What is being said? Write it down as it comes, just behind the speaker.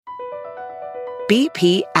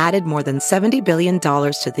BP added more than $70 billion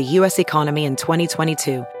to the U.S. economy in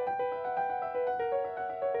 2022.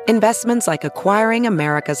 Investments like acquiring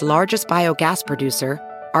America's largest biogas producer,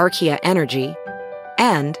 Archaea Energy,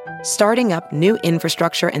 and starting up new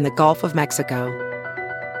infrastructure in the Gulf of Mexico.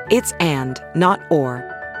 It's and, not or.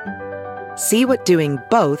 See what doing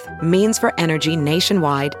both means for energy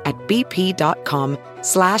nationwide at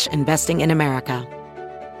bp.com/investing in America.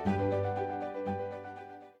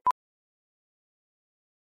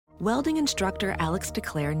 Welding instructor Alex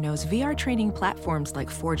DeClaire knows VR training platforms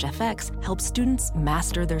like Forge FX help students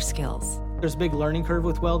master their skills. There's a big learning curve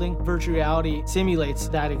with welding. Virtual reality simulates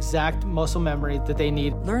that exact muscle memory that they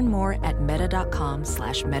need. Learn more at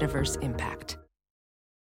meta.com/metaverseimpact.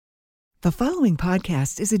 The following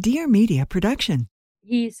podcast is a Dear Media production.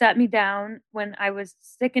 He sat me down when I was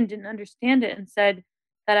sick and didn't understand it and said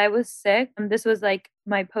that I was sick. And this was like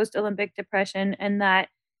my post-Olympic depression, and that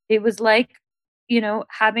it was like,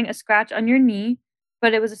 having a scratch on your knee,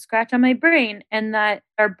 but it was a scratch on my brain, and that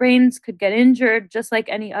our brains could get injured just like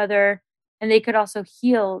any other, and they could also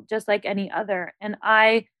heal just like any other. And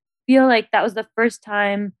I feel like that was the first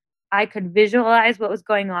time I could visualize what was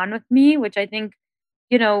going on with me, which I think,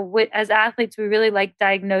 as athletes, we really like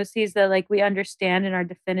diagnoses that like we understand and are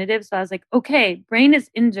definitive. So I was like, okay, brain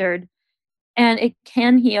is injured and it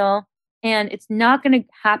can heal, and it's not going to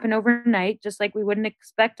happen overnight, just like we wouldn't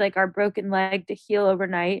expect like our broken leg to heal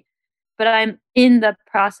overnight, but I'm in the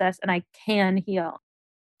process and I can heal.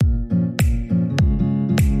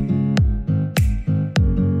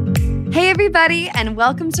 Hey everybody, and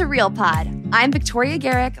welcome to Real Pod. I'm Victoria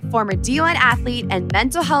Garrick, former D1 athlete and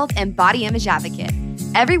mental health and body image advocate.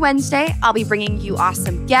 Every Wednesday, I'll be bringing you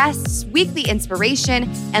awesome guests, weekly inspiration,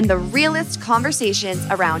 and the realest conversations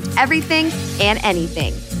around everything and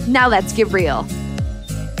anything. Now let's get real.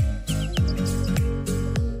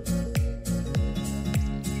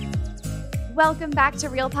 Welcome back to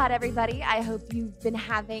Real Pod, everybody. I hope you've been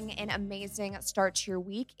having an amazing start to your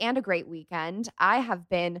week and a great weekend. I have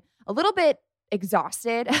been a little bit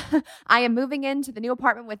exhausted. I am moving into the new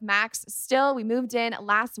apartment with Max still. We moved in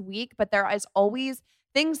last week, but there is always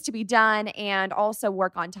things to be done and also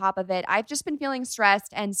work on top of it. I've just been feeling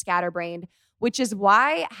stressed and scatterbrained, which is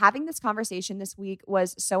why having this conversation this week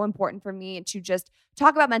was so important for me, to just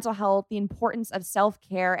talk about mental health, the importance of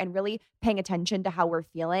self-care, and really paying attention to how we're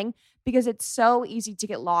feeling, because it's so easy to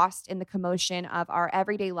get lost in the commotion of our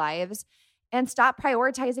everyday lives and stop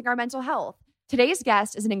prioritizing our mental health. Today's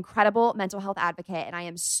guest is an incredible mental health advocate, and I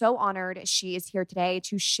am so honored she is here today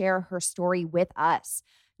to share her story with us.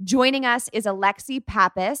 Joining us is Alexi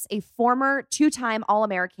Pappas, a former two-time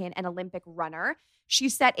All-American and Olympic runner. She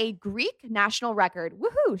set a Greek national record,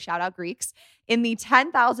 woohoo, shout out Greeks, in the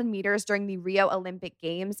 10,000 meters during the Rio Olympic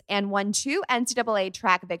Games, and won 2 NCAA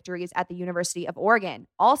track victories at the University of Oregon.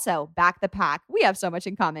 Also, back the pack. We have so much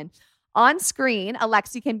in common. On screen,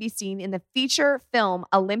 Alexi can be seen in the feature film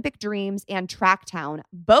Olympic Dreams and Tracktown,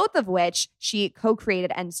 both of which she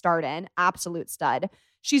co-created and starred in. Absolute stud.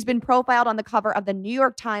 She's been profiled on the cover of the New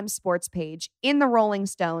York Times sports page, in the Rolling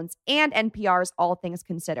Stones, and NPR's All Things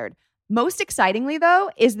Considered. Most excitingly,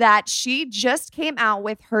 though, is that she just came out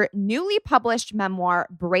with her newly published memoir,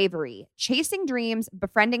 Bravery: Chasing Dreams,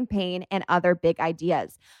 Befriending Pain, and Other Big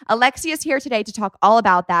Ideas. Alexi is here today to talk all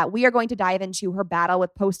about that. We are going to dive into her battle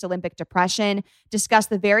with post-Olympic depression, discuss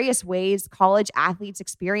the various ways college athletes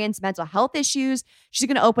experience mental health issues. She's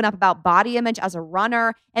going to open up about body image as a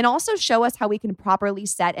runner, and also show us how we can properly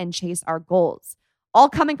set and chase our goals. All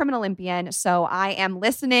coming from an Olympian, so I am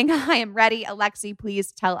listening. I am ready. Alexi,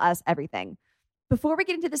 please tell us everything. Before we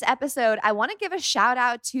get into this episode, I want to give a shout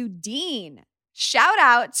out to Dean. Shout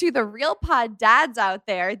out to the Real Pod dads out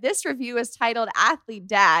there. This review is titled Athlete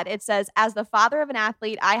Dad. It says, as the father of an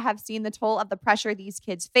athlete, I have seen the toll of the pressure these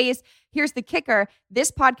kids face. Here's the kicker. This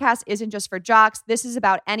podcast isn't just for jocks. This is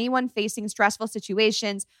about anyone facing stressful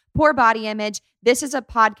situations, poor body image. This is a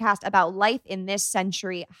podcast about life in this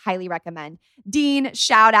century. Highly recommend. Dean,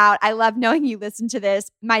 shout out. I love knowing you listen to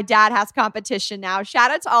this. My dad has competition now.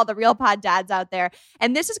 Shout out to all the Real Pod dads out there.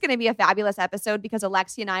 And this is going to be a fabulous episode because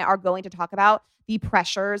Alexi and I are going to talk about the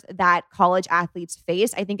pressures that college athletes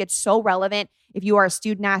face. I think it's so relevant. If you are a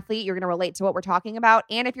student athlete, you're going to relate to what we're talking about.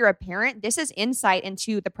 And if you're a parent, this is insight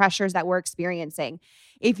into the pressures that we're experiencing.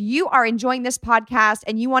 If you are enjoying this podcast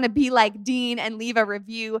and you want to be like Dean and leave a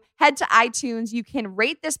review, head to iTunes. You can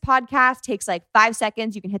rate this podcast. Takes like 5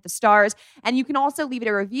 seconds. You can hit the stars. And you can also leave it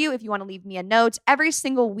a review if you want to leave me a note. Every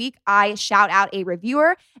single week, I shout out a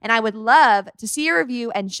reviewer, and I would love to see your review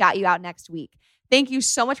and shout you out next week. Thank you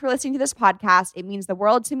so much for listening to this podcast. It means the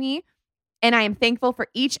world to me, and I am thankful for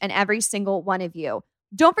each and every single one of you.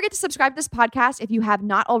 Don't forget to subscribe to this podcast if you have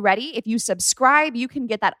not already. If you subscribe, you can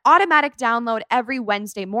get that automatic download every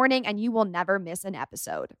Wednesday morning and you will never miss an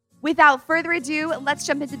episode. Without further ado, let's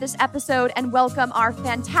jump into this episode and welcome our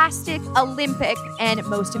fantastic Olympic and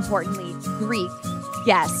most importantly, Greek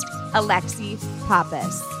guest, Alexi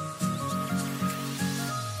Pappas.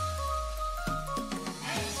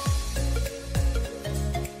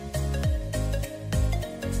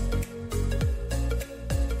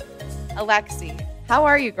 Alexi, how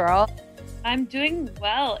are you, girl? I'm doing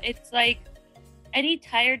well. It's like any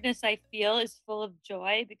tiredness I feel is full of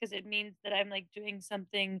joy because it means that I'm like doing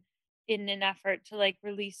something in an effort to like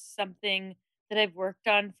release something that I've worked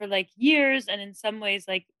on for like years and in some ways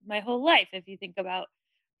like my whole life if you think about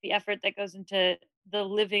the effort that goes into the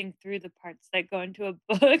living through the parts that go into a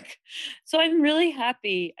book. So I'm really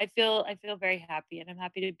happy. I feel very happy and I'm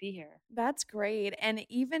happy to be here. That's great. And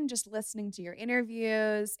even just listening to your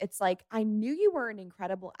interviews, it's like I knew you were an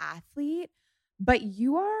incredible athlete, but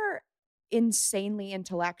you are insanely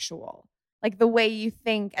intellectual. Like the way you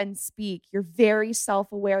think and speak, you're very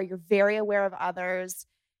self aware, you're very aware of others.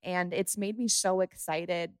 And it's made me so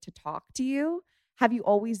excited to talk to you. Have you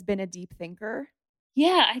always been a deep thinker?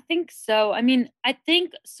 Yeah, I think so. I mean, I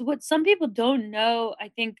think what some people don't know, I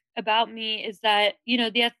think, about me is that,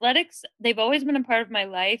 the athletics, they've always been a part of my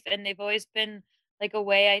life and they've always been like a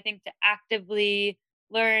way, I think, to actively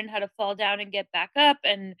learn how to fall down and get back up.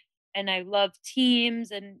 And I love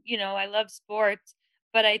teams and, I love sports.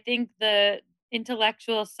 But I think the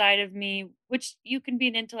intellectual side of me, which you can be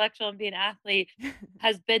an intellectual and be an athlete,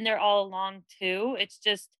 has been there all along too. It's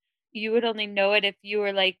just you would only know it if you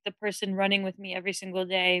were like the person running with me every single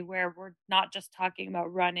day where we're not just talking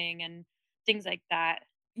about running and things like that.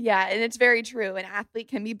 Yeah, and it's very true. An athlete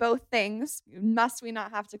can be both things. Must we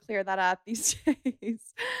not have to clear that up these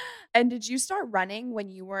days? And did you start running when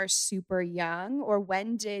you were super young, or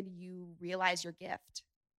when did you realize your gift?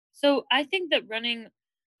 So I think that running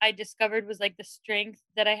I discovered was like the strength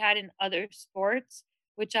that I had in other sports,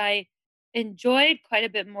 which I enjoyed quite a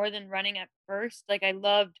bit more than running at first. Like I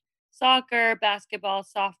loved soccer, basketball,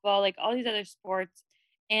 softball, like all these other sports.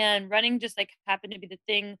 And running just like happened to be the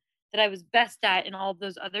thing that I was best at in all of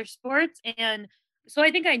those other sports. And so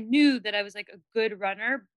I think I knew that I was like a good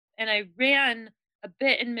runner. And I ran a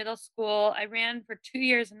bit in middle school. I ran for 2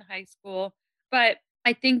 years in high school. But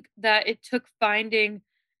I think that it took finding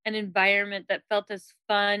an environment that felt as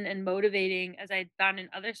fun and motivating as I'd found in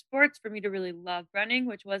other sports for me to really love running,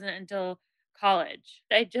 which wasn't until college.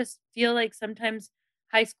 I just feel like sometimes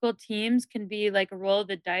high school teams can be like a roll of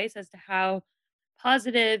the dice as to how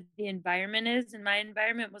positive the environment is. And my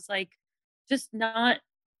environment was like just not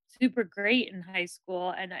super great in high school.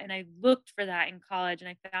 And I looked for that in college and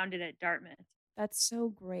I found it at Dartmouth. That's so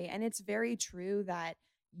great. And it's very true that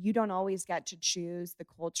you don't always get to choose the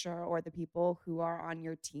culture or the people who are on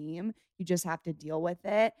your team. You just have to deal with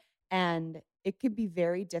it. And it can be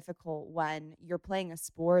very difficult when you're playing a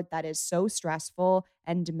sport that is so stressful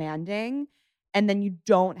and demanding, and then you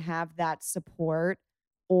don't have that support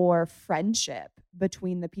or friendship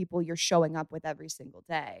between the people you're showing up with every single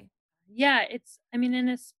day. Yeah, I mean, in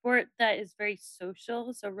a sport that is very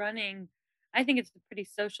social, so running, I think it's a pretty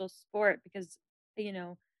social sport because, you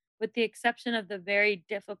know, with the exception of the very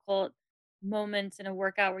difficult moments in a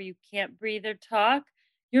workout where you can't breathe or talk,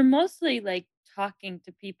 you're mostly like talking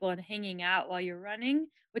to people and hanging out while you're running,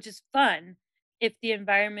 which is fun if the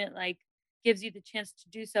environment like gives you the chance to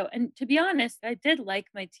do so. And to be honest, I did like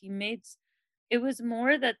my teammates. It was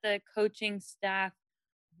more that the coaching staff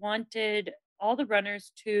wanted all the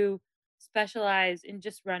runners to specialize in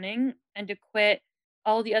just running and to quit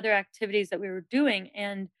all the other activities that we were doing.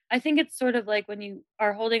 And I think it's sort of like when you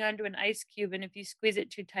are holding onto an ice cube and if you squeeze it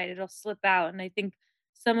too tight, it'll slip out. And I think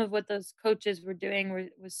some of what those coaches were doing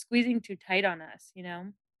was squeezing too tight on us, you know?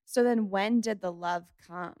 So then when did the love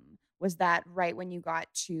come? Was that right when you got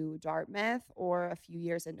to Dartmouth or a few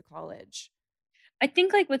years into college? I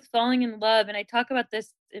think like with falling in love, and I talk about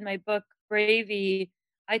this in my book, Bravey,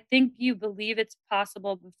 I think you believe it's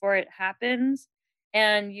possible before it happens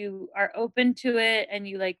and you are open to it and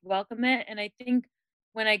you like welcome it. And I think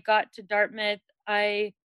when I got to Dartmouth,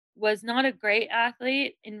 I was not a great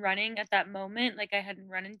athlete in running at that moment. Like I hadn't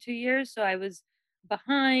run in 2 years. So I was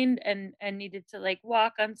behind and needed to like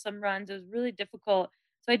walk on some runs. It was really difficult.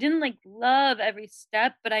 So I didn't like love every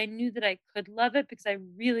step, but I knew that I could love it because I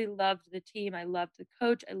really loved the team. I loved the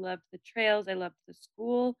coach. I loved the trails. I loved the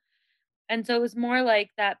school. And so it was more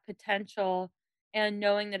like that potential and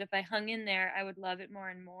knowing that if I hung in there, I would love it more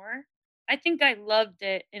and more. I think I loved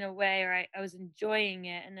it in a way, or I was enjoying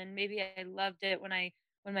it. And then maybe I loved it when I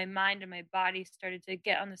when my mind and my body started to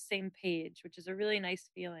get on the same page, which is a really nice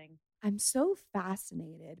feeling. I'm so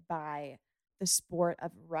fascinated by the sport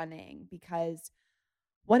of running because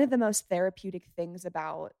one of the most therapeutic things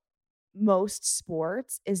about most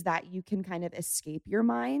sports is that you can kind of escape your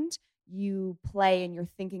mind. You play and you're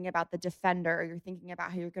thinking about the defender, or you're thinking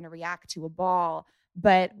about how you're going to react to a ball.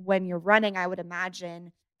 But when you're running, I would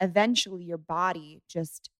imagine eventually your body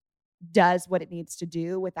just does what it needs to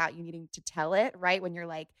do without you needing to tell it, right? When you're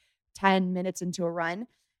like 10 minutes into a run,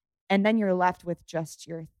 and then you're left with just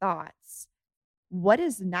your thoughts. What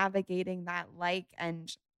is navigating that like,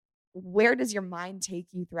 and where does your mind take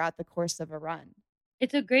you throughout the course of a run?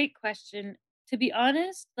 It's a great question. To be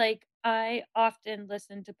honest, like I often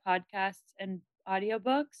listen to podcasts and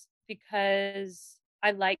audiobooks because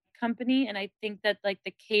I like company, and I think that like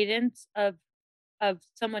the cadence of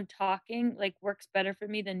someone talking like works better for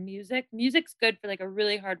me than music. Music's good for like a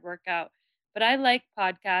really hard workout, but I like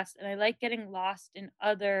podcasts and I like getting lost in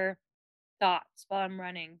other thoughts while I'm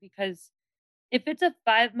running, because if it's a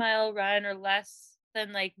 5-mile run or less,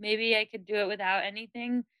 then, like, maybe I could do it without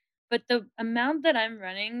anything, but the amount that I'm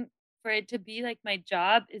running, for it to be, like, my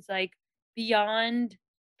job is, like, beyond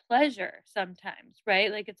pleasure sometimes, right?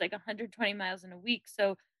 Like, it's, like, 120 miles in a week,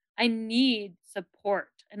 so I need support,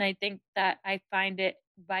 and I think that I find it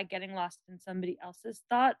by getting lost in somebody else's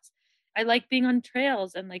thoughts. I like being on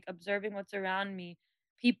trails and, like, observing what's around me,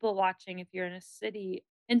 people watching if you're in a city.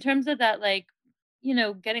 In terms of that, like,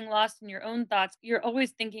 getting lost in your own thoughts, you're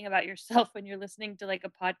always thinking about yourself when you're listening to like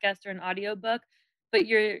a podcast or an audiobook, but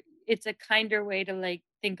it's a kinder way to like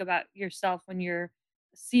think about yourself when you're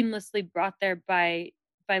seamlessly brought there by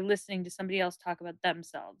listening to somebody else talk about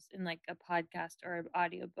themselves in like a podcast or an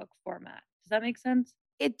audiobook format. Does that make sense?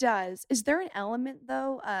 It does. Is there an element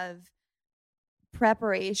though of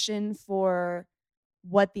preparation for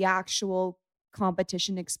what the actual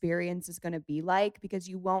competition experience is going to be like? Because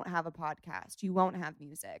you won't have a podcast, you won't have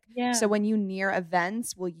music. So Yeah. when you near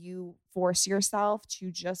events, will you force yourself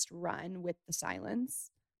to just run with the silence?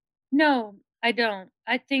 No, I don't.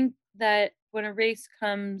 I think that when a race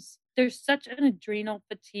comes, there's such an adrenal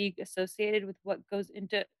fatigue associated with what goes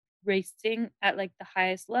into racing at like the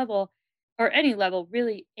highest level, or any level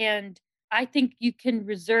really. And I think you can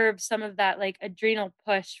reserve some of that like adrenal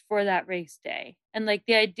push for that race day. And like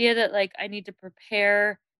the idea that like I need to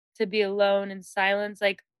prepare to be alone in silence,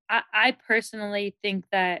 like I personally think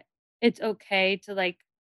that it's okay to like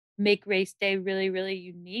make race day really, really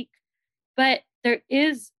unique. But there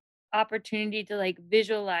is opportunity to, like,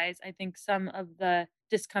 visualize, I think, some of the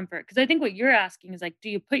discomfort, because I think what you're asking is, like, do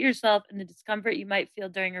you put yourself in the discomfort you might feel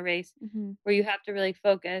during a race Mhm. where you have to really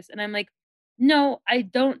focus? And I'm like, "No, I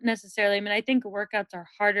don't necessarily." I mean, I think workouts are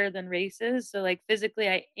harder than races, so, like, physically,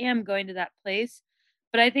 I am going to that place,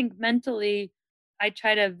 but I think mentally, I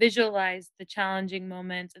try to visualize the challenging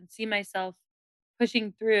moments and see myself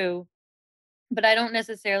pushing through, but I don't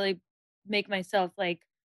necessarily make myself, like,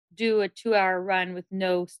 do a 2-hour run with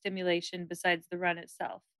no stimulation besides the run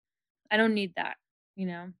itself. I don't need that, you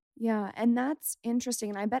know? Yeah, and that's interesting,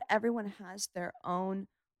 and I bet everyone has their own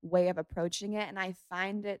way of approaching it, and I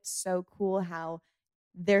find it so cool how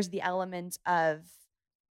there's the element of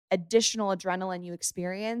additional adrenaline you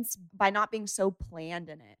experience by not being so planned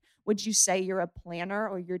in it. Would you say you're a planner,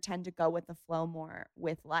 or you tend to go with the flow more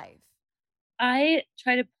with life? I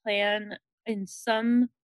try to plan in some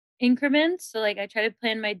increments, so, like, I try to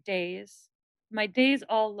plan my days. My days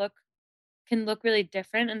all can look really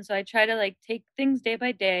different, and so I try to, like, take things day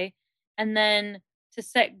by day, and then to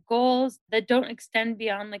set goals that don't extend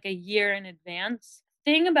beyond, like, a year in advance.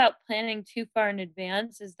 Thing about planning too far in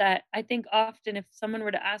advance is that I think often if someone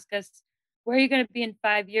were to ask us, "Where are you gonna be in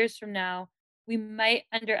 5 years from now?" we might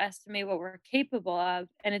underestimate what we're capable of,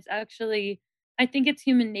 and it's actually, I think it's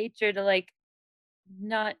human nature to, like,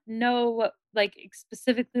 not know what like,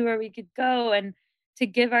 specifically where we could go, and to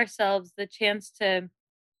give ourselves the chance to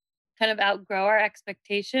kind of outgrow our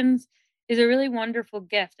expectations is a really wonderful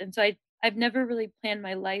gift, and so I've never really planned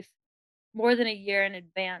my life more than a year in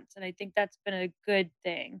advance, and I think that's been a good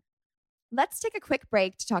thing. Let's take a quick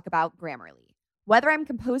break to talk about Grammarly. Whether I'm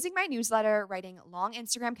composing my newsletter, writing long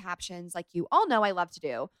Instagram captions like you all know I love to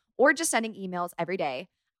do, or just sending emails every day,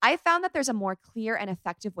 I found that there's a more clear and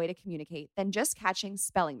effective way to communicate than just catching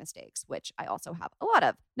spelling mistakes, which I also have a lot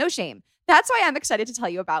of. No shame. That's why I'm excited to tell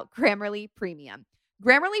you about Grammarly Premium.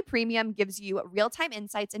 Grammarly Premium gives you real-time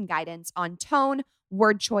insights and guidance on tone,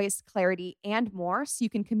 word choice, clarity, and more so you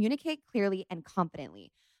can communicate clearly and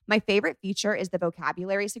confidently. My favorite feature is the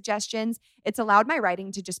vocabulary suggestions. It's allowed my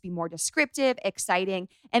writing to just be more descriptive, exciting,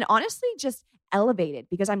 and honestly just elevated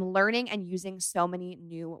because I'm learning and using so many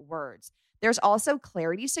new words. There's also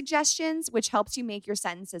clarity suggestions, which helps you make your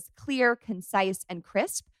sentences clear, concise, and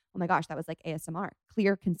crisp. Oh my gosh, that was like ASMR.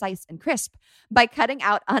 Clear, concise, and crisp by cutting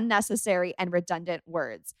out unnecessary and redundant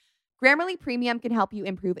words. Grammarly Premium can help you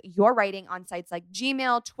improve your writing on sites like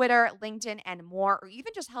Gmail, Twitter, LinkedIn, and more, or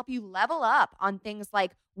even just help you level up on things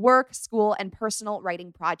like work, school, and personal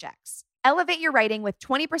writing projects. Elevate your writing with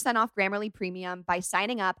 20% off Grammarly Premium by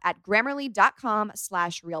signing up at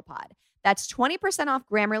grammarly.com/realpod. That's 20% off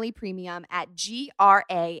Grammarly Premium at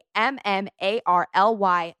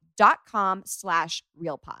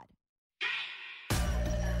GRAMMARLY.com/realpod.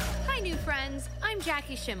 Hi, new friends. I'm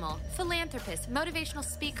Jackie Schimmel, philanthropist, motivational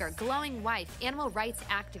speaker, glowing wife, animal rights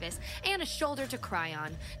activist, and a shoulder to cry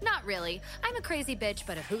on. Not really. I'm a crazy bitch,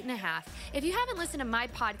 but a hoot and a half. If you haven't listened to my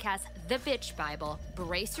podcast, The Bitch Bible,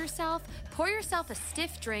 brace yourself, pour yourself a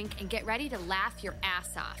stiff drink, and get ready to laugh your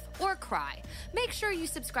ass off or cry. Make sure you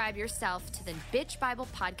subscribe yourself to the Bitch Bible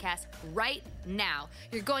podcast right now.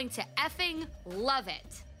 You're going to effing love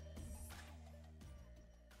it.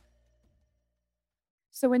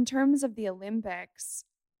 So in terms of the Olympics,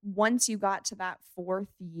 once you got to that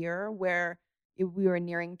fourth year where we were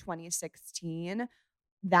nearing 2016,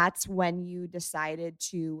 that's when you decided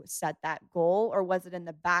to set that goal, or was it in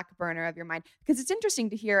the back burner of your mind? Because it's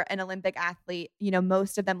interesting to hear an Olympic athlete,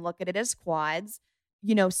 most of them look at it as quads,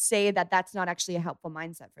 say that that's not actually a helpful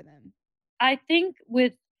mindset for them. I think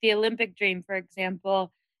with the Olympic dream, for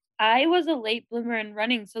example, I was a late bloomer in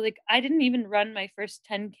running. So I didn't even run my first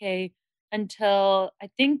 10K until I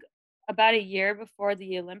think about a year before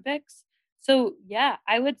the Olympics. So yeah,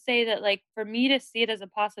 I would say that for me to see it as a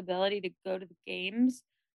possibility to go to the games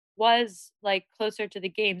was closer to the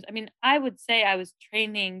games. I mean, I would say I was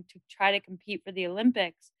training to try to compete for the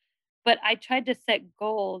Olympics, but I tried to set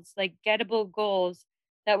goals, gettable goals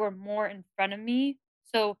that were more in front of me.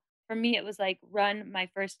 So for me, it was run my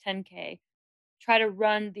first 10K, try to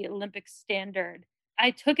run the Olympic standard.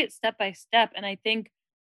 I took it step by step. And I think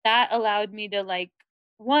that allowed me to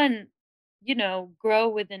one, grow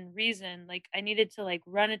within reason. I needed to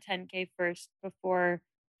run a 10K first before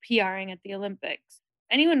PRing at the Olympics.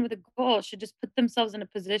 Anyone with a goal should just put themselves in a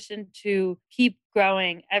position to keep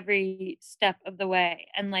growing every step of the way.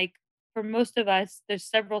 And for most of us, there's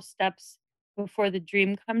several steps before the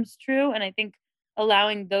dream comes true. And I think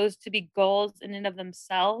allowing those to be goals in and of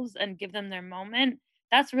themselves and give them their moment,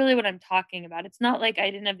 that's really what I'm talking about. It's not like I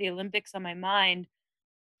didn't have the Olympics on my mind,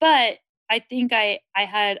 but I think I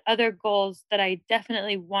had other goals that I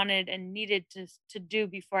definitely wanted and needed to do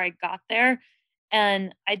before I got there.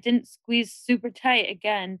 And I didn't squeeze super tight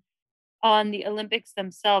again on the Olympics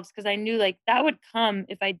themselves, because I knew that would come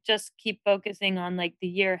if I just keep focusing on the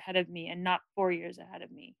year ahead of me and not 4 years ahead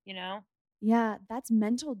of me, Yeah, that's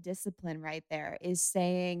mental discipline right there, is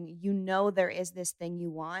saying, there is this thing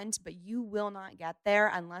you want, but you will not get there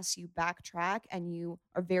unless you backtrack and you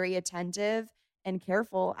are very attentive and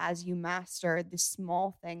careful as you master the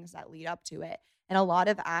small things that lead up to it. And a lot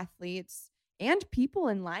of athletes and people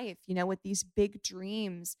in life, with these big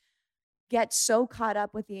dreams, get so caught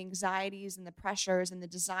up with the anxieties and the pressures and the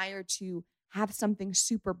desire to have something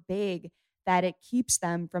super big that it keeps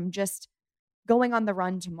them from just going on the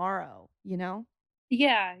run tomorrow,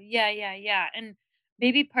 Yeah. And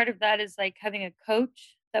maybe part of that is having a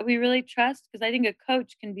coach that we really trust, because I think a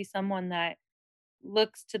coach can be someone that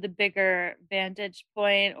looks to the bigger vantage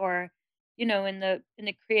point, or in the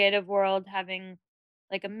creative world, having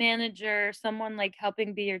a manager, someone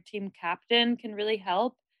helping be your team captain can really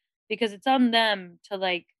help, because it's on them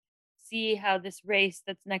to see how this race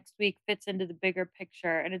that's next week fits into the bigger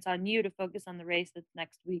picture, and it's on you to focus on the race that's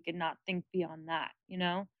next week and not think beyond that.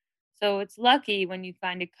 So it's lucky when you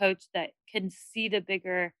find a coach that can see the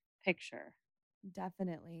bigger picture.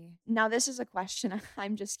 Definitely. Now, this is a question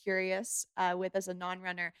I'm just curious with as a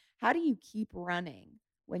non-runner. How do you keep running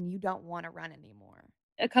when you don't want to run anymore?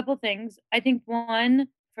 A couple things. I think one,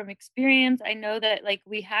 from experience, I know that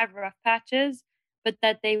we have rough patches, but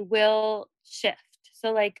that they will shift.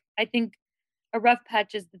 So I think a rough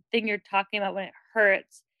patch is the thing you're talking about when it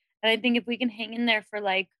hurts. And I think if we can hang in there for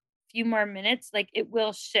few more minutes, it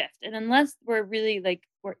will shift. And unless we're really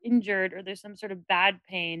we're injured or there's some sort of bad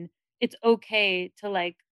pain, it's okay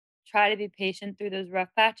to try to be patient through those rough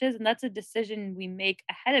patches. And that's a decision we make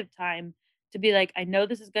ahead of time, to be I know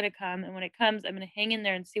this is going to come. And when it comes, I'm going to hang in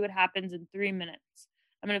there and see what happens in 3 minutes.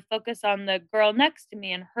 I'm going to focus on the girl next to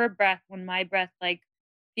me and her breath when my breath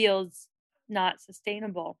feels not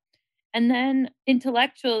sustainable. And then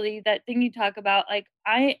intellectually, that thing you talk about,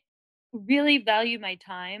 I really value my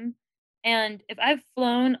time. And if I've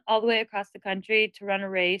flown all the way across the country to run a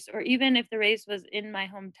race, or even if the race was in my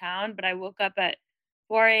hometown, but I woke up at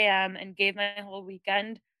 4 a.m. and gave my whole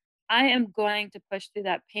weekend, I am going to push through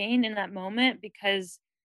that pain in that moment because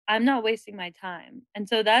I'm not wasting my time. And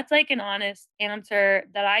so that's like an honest answer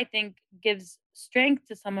that I think gives strength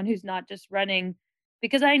to someone who's not just running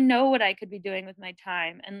because I know what I could be doing with my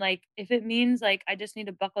time. And like if it means like I just need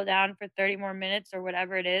to buckle down for 30 more minutes or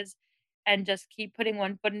whatever it is and just keep putting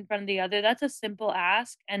one foot in front of the other, that's a simple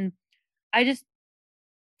ask. And I just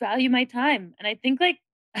value my time. And I think like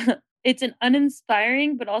it's an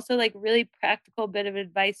uninspiring but also like really practical bit of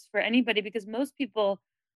advice for anybody because most people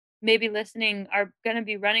maybe listening are going to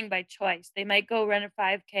be running by choice. They might go run a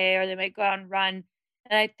 5K or they might go out and run.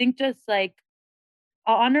 And I think just like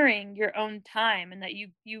honoring your own time and that you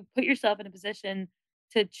put yourself in a position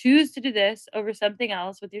to choose to do this over something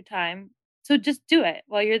else with your time. So just do it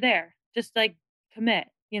while you're there. Just like commit,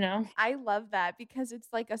 you know? I love that because it's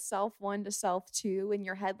like a self one to self two in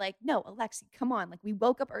your head. Like, no, Alexi, come on. Like, we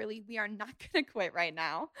woke up early. We are not going to quit right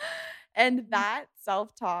now. And that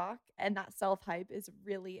self talk and that self hype is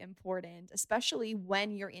really important, especially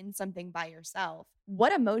when you're in something by yourself.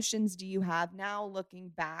 What emotions do you have now looking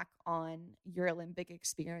back on your Olympic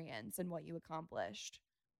experience and what you accomplished?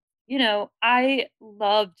 You know, I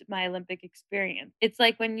loved my Olympic experience. It's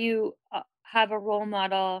like when you have a role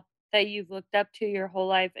model that you've looked up to your whole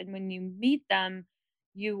life, and when you meet them,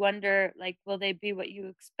 you wonder, like, will they be what you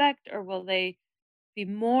expect, or will they be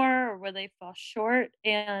more, or will they fall short?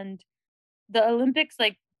 And the Olympics,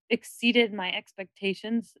 like, exceeded my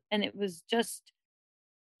expectations, and it was just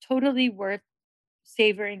totally worth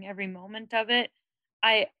savoring every moment of it.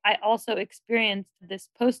 I also experienced this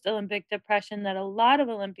post-Olympic depression that a lot of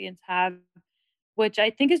Olympians have, which I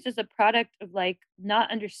think is just a product of, like,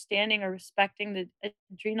 not understanding or respecting the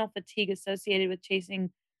adrenal fatigue associated with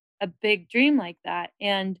chasing a big dream like that,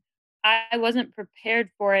 and I wasn't prepared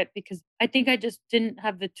for it because I think I just didn't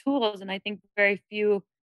have the tools, and I think very few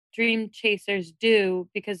dream chasers do,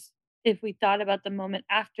 because if we thought about the moment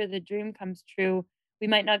after the dream comes true, we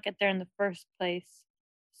might not get there in the first place.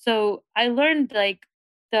 So, I learned, like,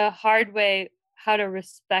 the hard way how to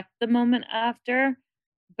respect the moment after,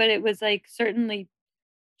 but it was, like, certainly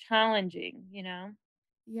challenging, you know?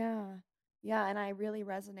 Yeah. Yeah, and I really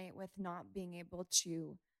resonate with not being able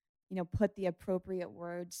to, put the appropriate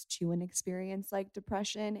words to an experience like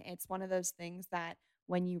depression. It's one of those things that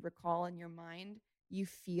when you recall in your mind, you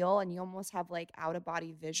feel and you almost have like out of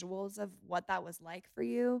body visuals of what that was like for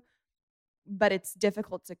you, but it's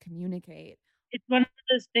difficult to communicate. It's one of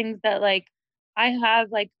those things that, like, I have,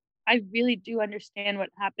 like I really do understand what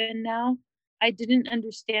happened now. I didn't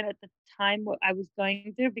understand at the time what I was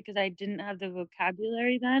going through because I didn't have the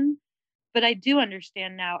vocabulary then, but I do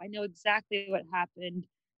understand now. I know exactly what happened,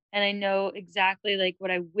 and I know exactly, like,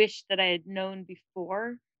 what I wish that I had known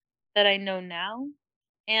before that I know now,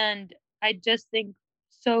 and I just think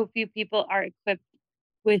so few people are equipped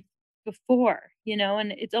with before, you know,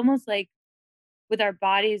 and it's almost like with our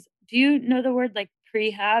bodies. Do you know the word like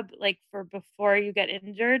prehab, like for before you get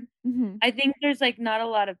injured? Mhm. I think there's like not a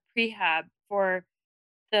lot of prehab for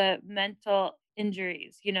the mental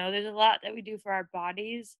injuries. You know, there's a lot that we do for our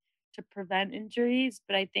bodies to prevent injuries,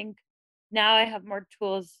 but I think now I have more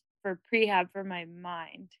tools for prehab for my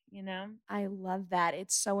mind, you know? I love that.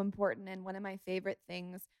 It's so important. And one of my favorite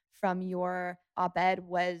things from your op ed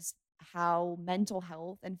was how mental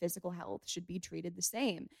health and physical health should be treated the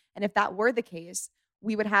same. And if that were the case,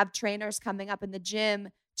 we would have trainers coming up in the gym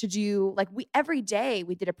to do like we every day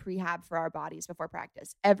we did a prehab for our bodies before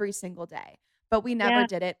practice, every single day, but we never Yeah,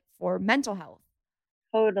 did it for mental health.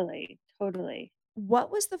 totally, totally.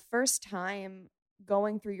 What was the first time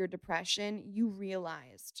going through your depression you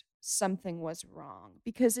realized something was wrong?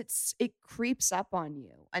 Because it creeps up on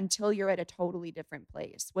you until you're at a totally different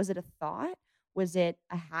place. Was it a thought? Was it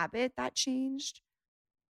a habit that changed?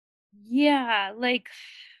 Yeah, like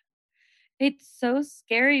it's so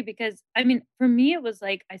scary because I mean, for me, it was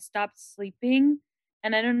like I stopped sleeping.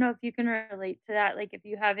 And I don't know if you can relate to that. Like, if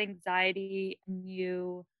you have anxiety and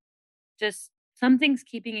you just something's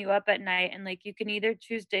keeping you up at night, and like you can either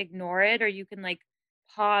choose to ignore it or you can like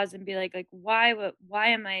pause and be like, why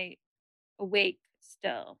am I awake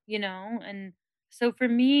still? You know? And so for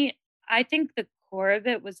me, I think the core of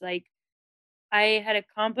it was like I had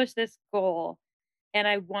accomplished this goal and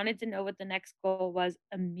I wanted to know what the next goal was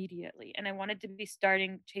immediately. And I wanted to be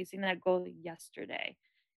starting chasing that goal yesterday.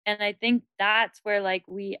 And I think that's where like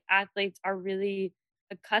we athletes are really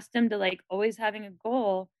accustomed to like always having a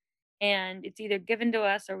goal, and it's either given to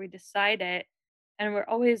us or we decide it. And we're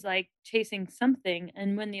always like chasing something.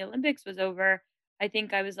 And when the Olympics was over, I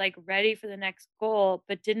think I was like ready for the next goal,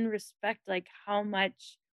 but didn't respect like how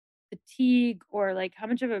much fatigue or like how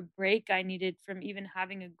much of a break I needed from even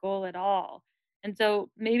having a goal at all. And so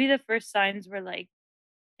maybe the first signs were like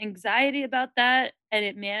anxiety about that, and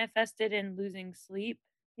it manifested in losing sleep,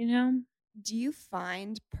 you know? Do you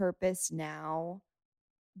find purpose now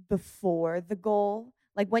before the goal?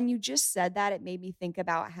 Like when you just said that, it made me think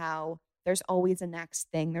about how there's always a next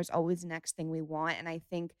thing. There's always a next thing we want. And I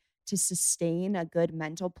think to sustain a good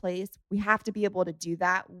mental place, we have to be able to do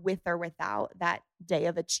that with or without that day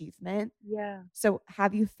of achievement. Yeah. So,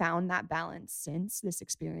 have you found that balance since this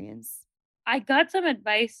experience? I got some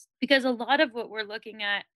advice because a lot of what we're looking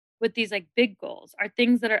at with these like big goals are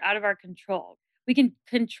things that are out of our control. We can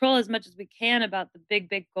control as much as we can about the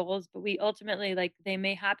big goals, but we ultimately like they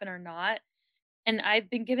may happen or not. And I've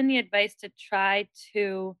been given the advice to try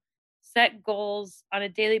to set goals on a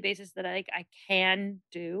daily basis that I can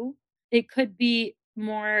do. It could be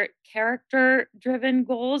more character driven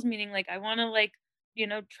goals, meaning like I want to like,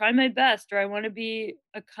 try my best or I want to be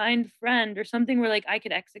a kind friend or something where like I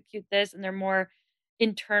could execute this and they're more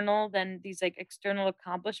internal than these like external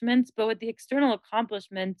accomplishments. But with the external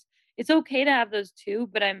accomplishments, it's okay to have those too,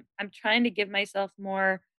 but I'm trying to give myself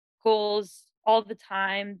more goals all the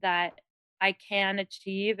time that I can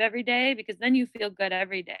achieve every day because then you feel good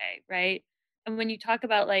every day, right? And when you talk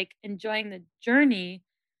about like enjoying the journey,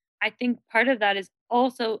 I think part of that is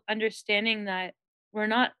also understanding that we're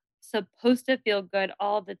not supposed to feel good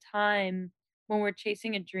all the time when we're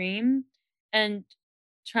chasing a dream and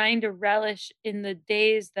trying to relish in the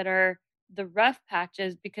days that are the rough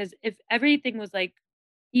patches because if everything was like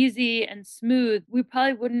easy and smooth, we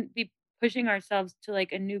probably wouldn't be pushing ourselves to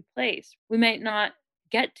like a new place. We might not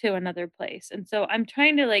get to another place. And so I'm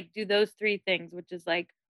trying to like do those three things, which is like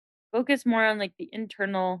focus more on like the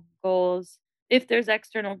internal goals. If there's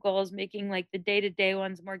external goals, making like the day-to-day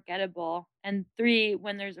ones more gettable. And three,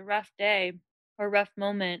 when there's a rough day or rough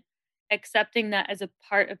moment, accepting that as a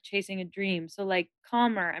part of chasing a dream. So like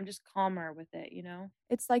calmer, I'm just calmer with it, you know?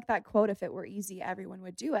 It's like that quote, if it were easy, everyone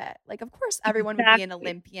would do it. Like, of course, everyone would be an Exactly.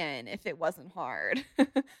 Olympian if it wasn't hard.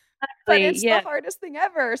 But Exactly. it's the Yeah, hardest thing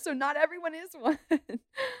ever. So, not everyone is one.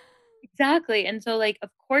 exactly. And so like of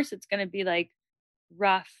course it's gonna be like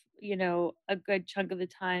rough, a good chunk of the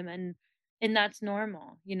time and that's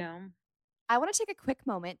normal, you know? I want to take a quick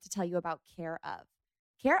moment to tell you about Care of.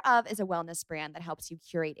 Care of is a wellness brand that helps you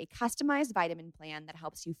curate a customized vitamin plan that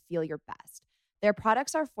helps you feel your best. Their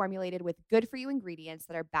products are formulated with good for you ingredients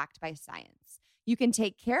that are backed by science. You can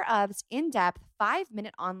take Care of's in depth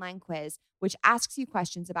 5-minute online quiz, which asks you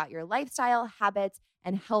questions about your lifestyle, habits,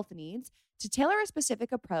 and health needs to tailor a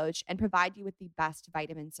specific approach and provide you with the best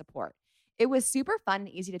vitamin support. It was super fun and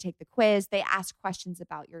easy to take the quiz. They ask questions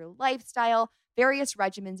about your lifestyle, various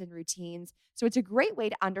regimens and routines. So it's a great way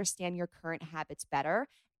to understand your current habits better.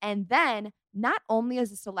 And then not only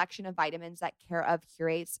is a selection of vitamins that Care of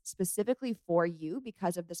curates specifically for you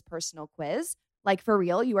because of this personal quiz, like for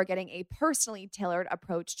real, you are getting a personally tailored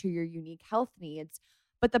approach to your unique health needs,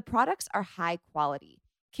 but the products are high quality.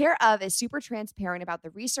 Care of is super transparent about the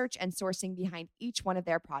research and sourcing behind each one of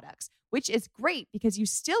their products, which is great because you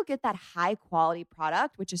still get that high quality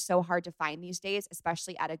product, which is so hard to find these days,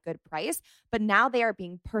 especially at a good price. But now they are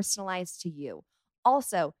being personalized to you.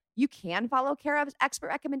 Also, you can follow Care of's expert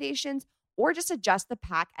recommendations or just adjust the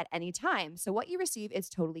pack at any time. So what you receive is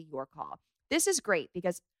totally your call. This is great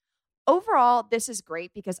because Overall, this is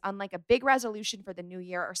great because unlike a big resolution for the new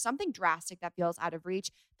year or something drastic that feels out of reach,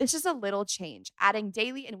 this is a little change, adding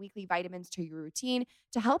daily and weekly vitamins to your routine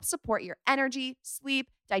to help support your energy, sleep,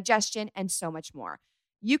 digestion, and so much more.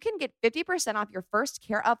 You can get 50% off your first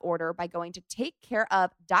Care of order by going to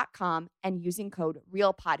takecareof.com and using code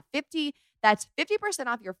REALPOD50. That's 50%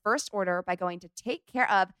 off your first order by going to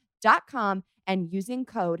takecareof.com and using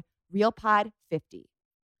code REALPOD50.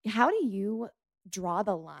 How do you draw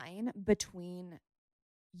the line between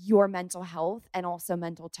your mental health and also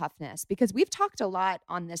mental toughness? Because we've talked a lot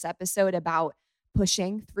on this episode about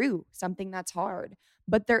pushing through something that's hard,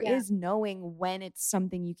 but there Yeah. is knowing when it's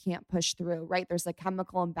something you can't push through, right? There's a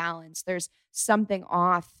chemical imbalance, there's something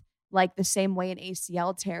off, like the same way an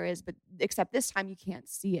ACL tear is, but except this time you can't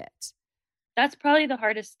see it. That's probably the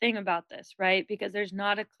hardest thing about this, right? Because there's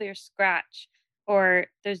not a clear scratch or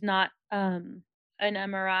there's not an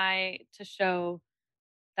MRI to show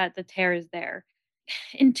that the tear is there.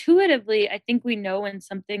 Intuitively, I think we know when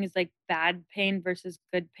something is like bad pain versus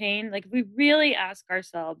good pain. Like if we really ask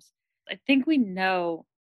ourselves, I think we know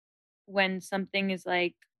when something is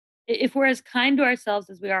like if we're as kind to ourselves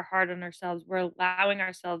as we are hard on ourselves, we're allowing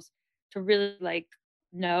ourselves to really like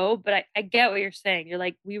know. But I get what you're saying. You're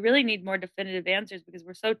like, we really need more definitive answers because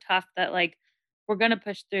we're so tough that like we're going to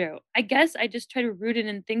push through. I guess I just try to root it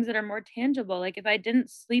in things that are more tangible. Like if I didn't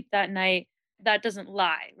sleep that night, that doesn't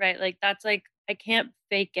lie, right? Like that's like, I can't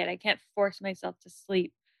fake it. I can't force myself to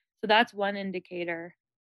sleep. So that's one indicator.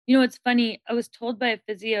 You know, it's funny. I was told by a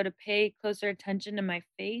physio to pay closer attention to my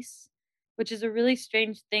face, which is a really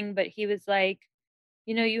strange thing. But he was like,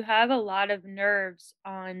 you know, you have a lot of nerves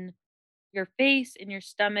on your face, in your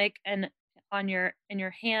stomach, and on your in your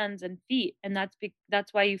hands and feet, and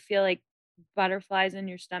that's why you feel like butterflies in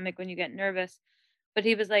your stomach when you get nervous. But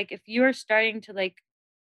he was like, if you're starting to like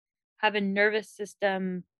have a nervous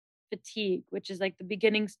system fatigue, which is like the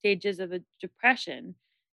beginning stages of a depression,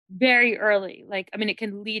 very early, like, I mean, it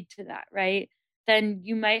can lead to that, right? Then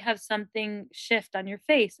you might have something shift on your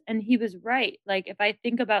face. And he was right. Like, if I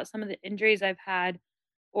think about some of the injuries I've had,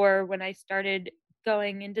 or when I started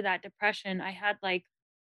going into that depression, I had like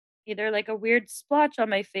either like a weird splotch on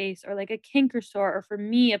my face or like a kink or sore, or for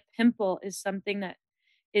me, a pimple is something that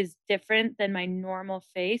is different than my normal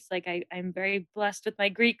face. Like I'm very blessed with my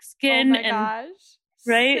Greek Oh skin my and gosh.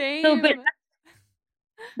 right. So, Same.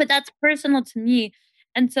 but that's personal to me.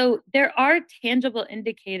 And so there are tangible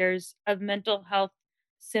indicators of mental health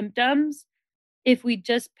symptoms if we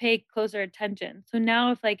just pay closer attention. So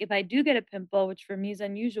now if I do get a pimple, which for me is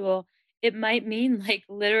unusual, it might mean like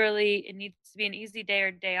literally it needs to be an easy day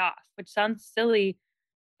or day off, which sounds silly,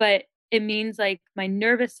 but it means like my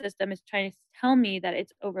nervous system is trying to tell me that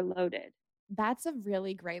it's overloaded. That's a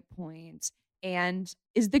really great point. And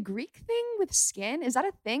is the Greek thing with skin, is that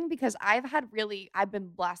a thing? Because I've been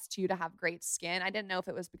blessed too to have great skin. I didn't know if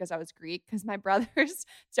it was because I was Greek, because my brothers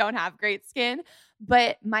don't have great skin.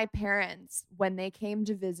 But my parents, when they came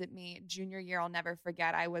to visit me junior year, I'll never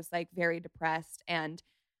forget, I was like very depressed. And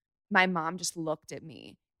my mom just looked at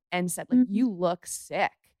me and said, like, Mhm. you look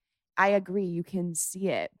sick. I agree. You can see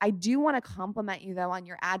it. I do want to compliment you though on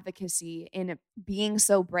your advocacy in being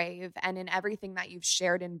so brave and in everything that you've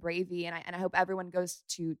shared in Bravey. And I hope everyone goes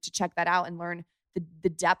to check that out and learn the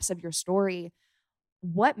depths of your story.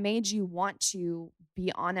 What made you want to be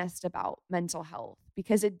honest about mental health?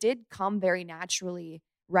 Because it did come very naturally,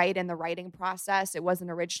 right? In the writing process. It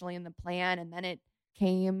wasn't originally in the plan, and then it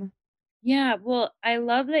came. Yeah, well, I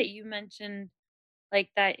love that you mentioned like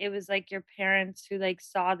that it was like your parents who like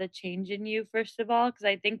saw the change in you first of all, because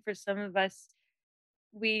I think for some of us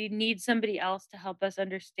we need somebody else to help us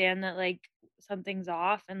understand that like something's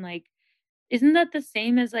off. And like, isn't that the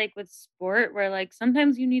same as like with sport where like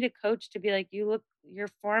sometimes you need a coach to be like, you look, your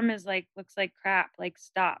form is like looks like crap, like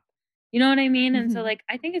stop, you know what I mean? And so Mhm. like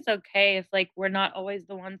I think it's okay if like we're not always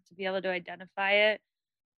the ones to be able to identify it.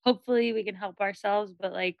 Hopefully we can help ourselves,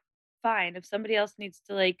 but like fine, if somebody else needs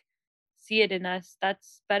to like see it in us,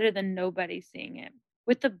 that's better than nobody seeing it.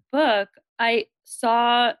 With the book, I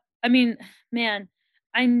saw, I mean, man,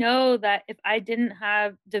 I know that if I didn't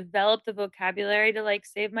have developed the vocabulary to like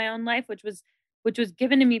save my own life, which was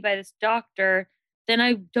given to me by this doctor, then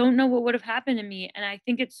I don't know what would have happened to me. And I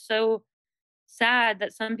think it's so sad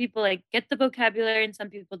that some people like get the vocabulary and some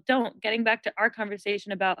people don't. Getting back to our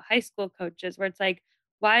conversation about high school coaches, where it's like,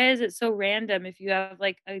 why is it so random if you have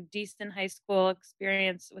like a decent high school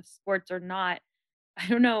experience with sports or not? I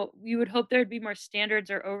don't know. You would hope there'd be more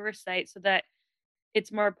standards or oversight so that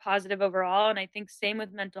it's more positive overall. And I think same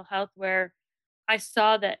with mental health, where I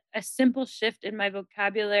saw that a simple shift in my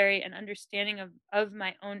vocabulary and understanding of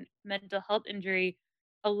my own mental health injury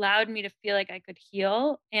allowed me to feel like I could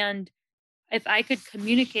heal. And if I could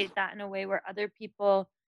communicate that in a way where other people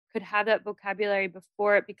could have that vocabulary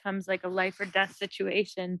before it becomes like a life or death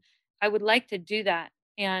situation, I would like to do that.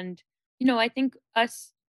 And, you know, I think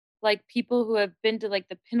us like people who have been to like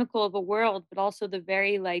the pinnacle of the world, but also the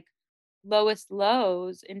very like lowest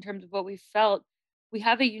lows in terms of what we felt, we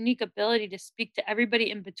have a unique ability to speak to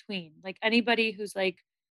everybody in between. Like anybody who's like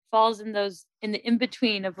falls in those in the in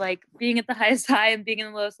between of like being at the highest high and being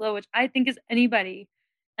in the lowest low, which I think is anybody.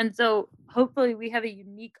 And so hopefully we have a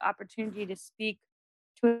unique opportunity to speak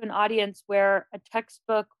to an audience where a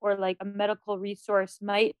textbook or like a medical resource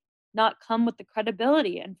might not come with the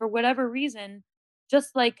credibility. And for whatever reason,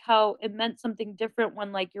 just like how it meant something different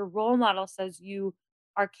when like your role model says you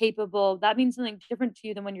are capable, that means something different to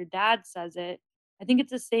you than when your dad says it. I think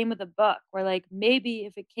it's the same with a book where like maybe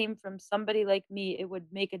if it came from somebody like me, it would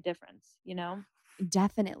make a difference, you know?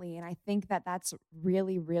 Definitely. And I think that that's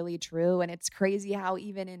really, really true. And it's crazy how,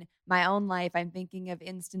 even in my own life, I'm thinking of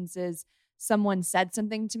instances someone said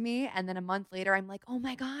something to me, and then a month later, I'm like, oh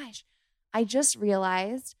my gosh, I just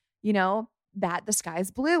realized, that the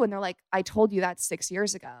sky's blue. And they're like, I told you that 6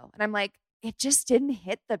 years ago. And I'm like, it didn't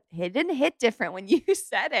hit different when you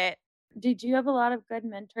said it. Did you have a lot of good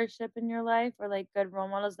mentorship in your life or like good role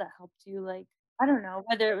models that helped you like I don't know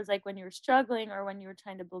whether it was like when you were struggling or when you were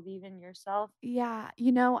trying to believe in yourself. Yeah,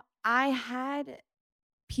 I had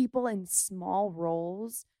people in small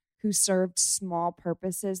roles who served small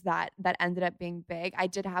purposes that ended up being big. I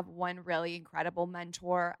did have one really incredible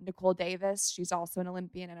mentor, Nicole Davis. She's also an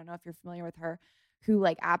Olympian. I don't know if you're familiar with her, who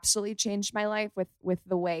like absolutely changed my life with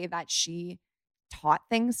the way that she taught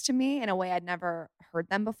things to me in a way I'd never heard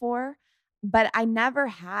them before. But I never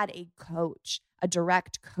had a coach, a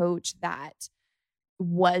direct coach that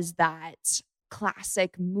was that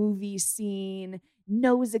classic movie scene,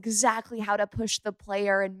 knows exactly how to push the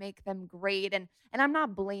player and make them great. And I'm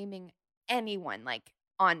not blaming anyone like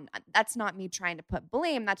on that's not me trying to put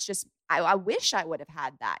blame. That's just I wish I would have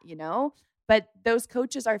had that. But those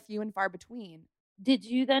coaches are few and far between. Did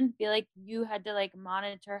you then feel like you had to like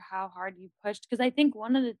monitor how hard you pushed? Because I think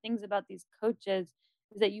one of the things about these coaches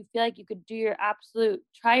is that you feel like you could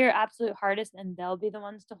try your absolute hardest and they'll be the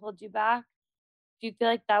ones to hold you back. Do you feel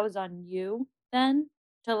like that was on you then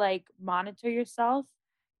to like monitor yourself?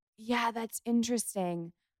 Yeah, that's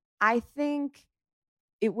interesting. I think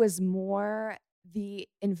it was more the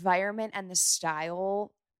environment and the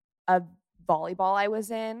style of volleyball I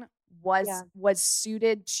was in Yeah. was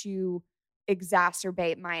suited to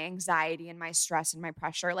exacerbate my anxiety and my stress and my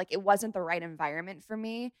pressure. Like it wasn't the right environment for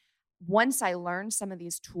me. Once I learned some of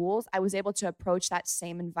these tools, I was able to approach that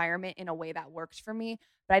same environment in a way that worked for me,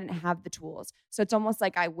 but I didn't have the tools. So it's almost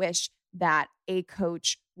like I wish that a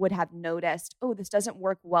coach would have noticed, oh, this doesn't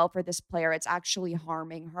work well for this player. It's actually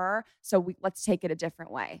harming her. So let's take it a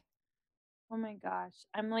different way. Oh my gosh.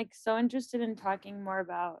 I'm like so interested in talking more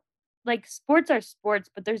about like sports are sports,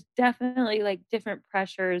 but there's definitely like different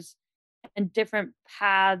pressures and different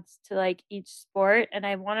paths to like each sport. And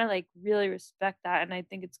I want to like really respect that. And I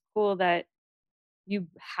think it's cool that you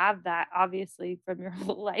have that obviously from your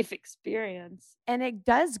whole life experience. And it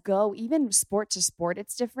does go even sport to sport,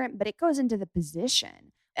 it's different, but it goes into the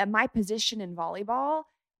position. And my position in volleyball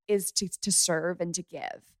is to serve and to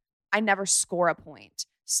give. I never score a point.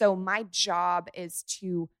 So my job is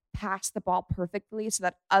to pass the ball perfectly so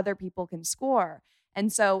that other people can score.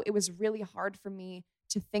 And so it was really hard for me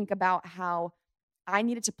to think about how I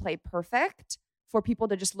needed to play perfect for people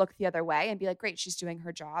to just look the other way and be like, great, she's doing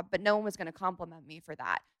her job. But no one was going to compliment me for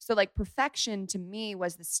that. So like perfection to me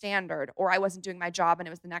was the standard, or I wasn't doing my job and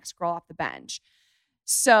it was the next girl off the bench.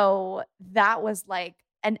 So that was like,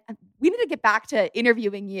 and we need to get back to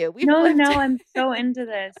interviewing you. No, I'm so into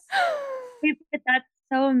this. Wait, but that's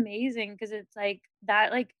so amazing because it's like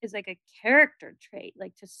that like is like a character trait,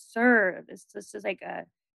 like to serve. It's just like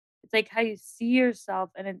it's like how you see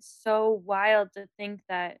yourself, and it's so wild to think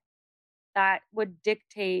that that would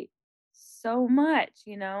dictate so much.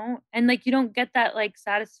 And like you don't get that like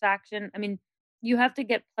satisfaction. I mean, you have to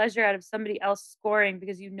get pleasure out of somebody else scoring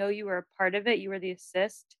because you were a part of it. You were the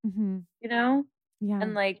assist, Mm-hmm. you know? Yeah.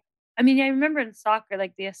 And like I mean, I remember in soccer,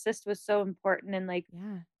 like the assist was so important and like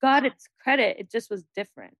Yeah. got its credit. It just was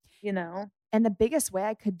different. And the biggest way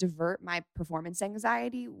I could divert my performance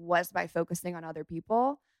anxiety was by focusing on other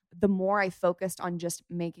people. The more I focused on just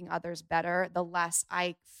making others better, the less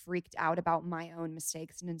I freaked out about my own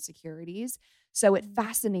mistakes and insecurities. So it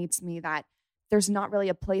fascinates me that there's not really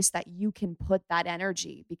a place that you can put that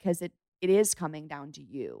energy because it is coming down to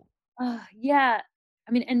you. Yeah.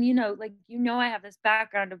 I mean, and like I have this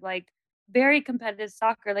background of like very competitive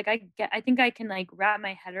soccer. Like I think I can like wrap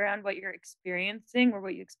my head around what you're experiencing or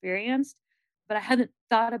what you experienced, but I hadn't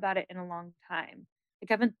thought about it in a long time. Like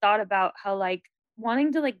I haven't thought about how like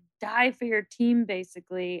wanting to like die for your team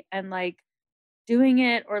basically and like doing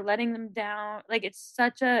it or letting them down. Like it's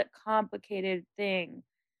such a complicated thing.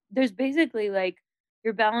 There's basically like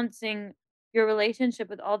you're balancing your relationship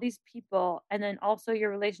with all these people and then also your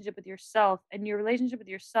relationship with yourself, and your relationship with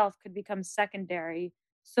yourself could become secondary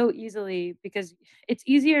so easily because it's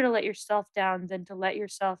easier to let yourself down than to let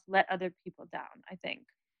yourself let other people down, I think.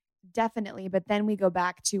 Definitely. But then we go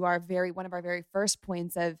back to one of our very first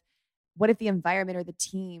points of what if the environment or the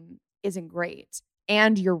team isn't great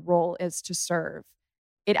and your role is to serve?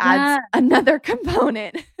 It adds another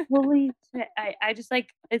component. Holy shit. I just like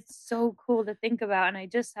it's so cool to think about, and I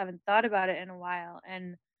just haven't thought about it in a while.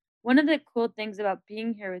 And one of the cool things about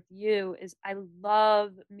being here with you is I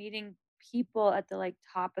love meeting people at the like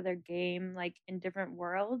top of their game, like in different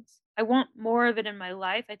worlds. I want more of it in my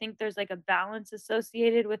life. I think there's like a balance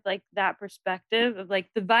associated with like that perspective of like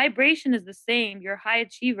the vibration is the same. You're a high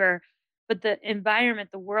achiever, but the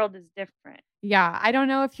environment, the world is different. Yeah, I don't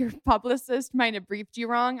know if your publicist might have briefed you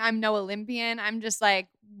wrong. I'm no Olympian. I'm just like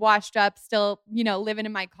washed up, still, living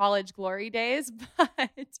in my college glory days, but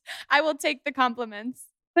I will take the compliments.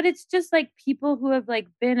 But it's just, like, people who have, like,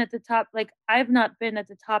 been at the top, like, I've not been at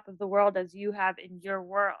the top of the world as you have in your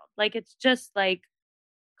world. Like, it's just, like,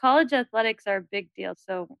 college athletics are a big deal,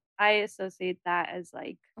 so I associate that as,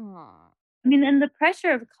 like, Aw. I mean, and the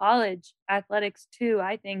pressure of college athletics too,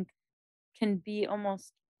 I think, can be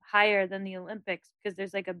almost higher than the Olympics because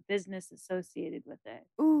there's, like, a business associated with it.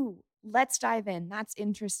 Ooh, let's dive in. That's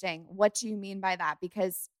interesting. What do you mean by that?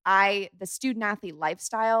 Because the student athlete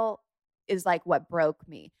lifestyle is like what broke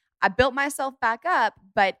me. I built myself back up,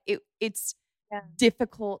 but it's Yeah.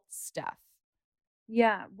 difficult stuff.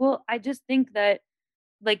 Yeah, well, I just think that,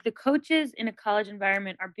 like, the coaches in a college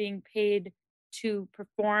environment are being paid to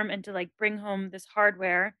perform and to, like, bring home this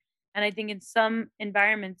hardware, and I think in some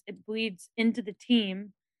environments, it bleeds into the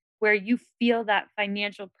team where you feel that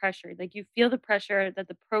financial pressure, like, you feel the pressure that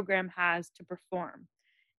the program has to perform.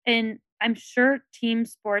 And I'm sure team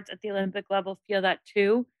sports at the Olympic level feel that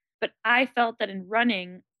too, but I felt that in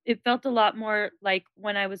running, it felt a lot more like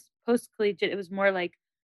when I was post collegiate, it was more like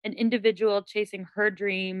an individual chasing her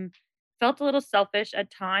dream. Felt a little selfish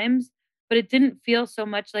at times, but it didn't feel so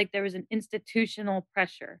much like there was an institutional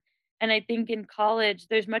pressure. And I think in college,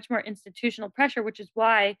 there's much more institutional pressure, which is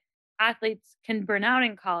why athletes can burn out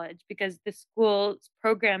in college because the school's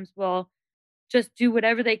programs will just do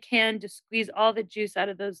whatever they can to squeeze all the juice out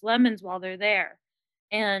of those lemons while they're there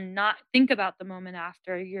and not think about the moment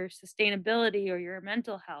after, your sustainability or your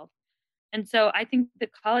mental health. And so I think the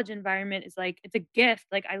college environment is like it's a gift.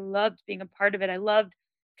 Like I loved being a part of it. I loved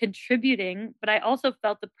contributing, but I also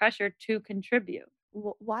felt the pressure to contribute.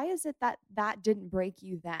 Why is it that that didn't break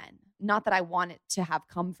you then? Not that I want it to have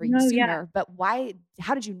come for you No, yeah. sooner, but why?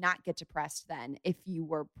 How did you not get depressed then if you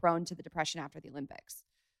were prone to the depression after the Olympics?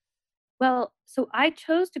 Well, so I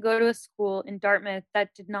chose to go to a school in Dartmouth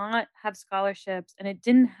that did not have scholarships and it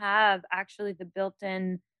didn't have actually the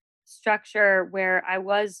built-in structure where I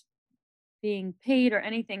was being paid or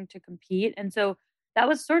anything to compete, and so that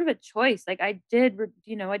was sort of a choice, like, I did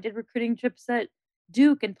recruiting trips at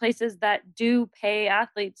Duke and places that do pay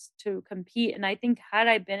athletes to compete, and I think had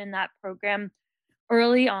I been in that program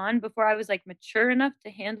early on before I was, like, mature enough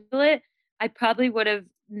to handle it, I probably would have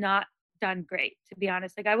not done great, to be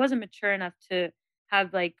honest, like, I wasn't mature enough to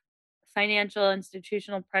have, like, financial,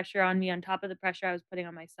 institutional pressure on me on top of the pressure I was putting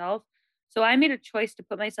on myself, so I made a choice to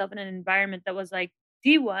put myself in an environment that was, like,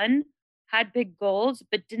 D1, had big goals,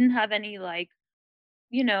 but didn't have any, like,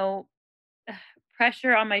 you know,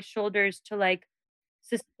 pressure on my shoulders to, like,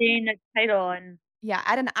 sustain a title and Yeah,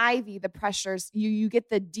 at an Ivy, the pressures you get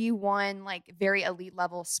the D1 like very elite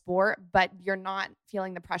level sport, but you're not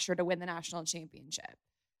feeling the pressure to win the national championship.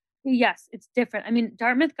 yes, it's different. I mean,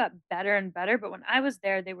 Dartmouth got better and better, but when I was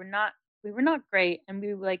there, we were not great, and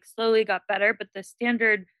we, like, slowly got better, but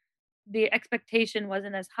the expectation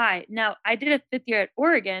wasn't as high. Now, I did a 5th year at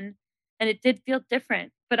Oregon, and it did feel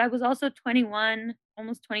different, but I was also 21,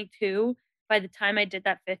 almost 22 by the time I did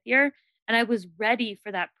that 5th year, and I was ready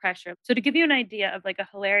for that pressure. So to give you an idea of, like, a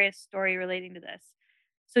hilarious story relating to this.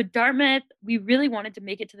 So Dartmouth, we really wanted to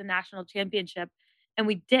make it to the national championship, and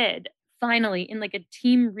we did finally in, like, a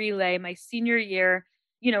team relay my senior year.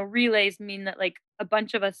 Relays mean that, like, a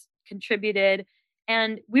bunch of us contributed,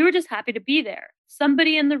 and we were just happy to be there.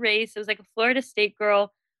 Somebody in the race, it was like a Florida State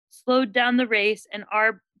girl, slowed down the race, and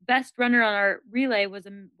our best runner on our relay was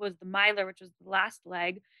the miler, which was the last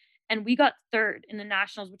leg, and we got 3rd in the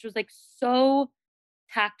nationals, which was, like, so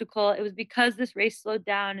tactical. It was because this race slowed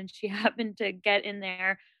down and she happened to get in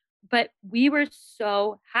there, but we were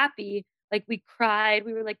so happy. Like, we cried.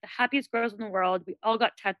 We were, like, the happiest girls in the world. We all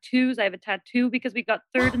got tattoos. I have a tattoo because we got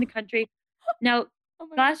 3rd in the country. Now, Oh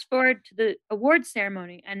my flash forward to the awards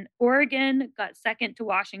ceremony, and Oregon got 2nd to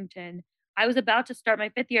Washington. I was about to start my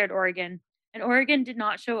 5th year at Oregon, and Oregon did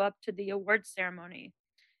not show up to the awards ceremony,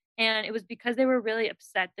 and it was because they were really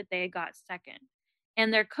upset that they got 2nd.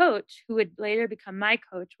 And their coach, who would later become my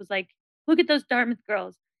coach, was like, "Look at those Dartmouth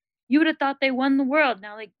girls. You would have thought they won the world.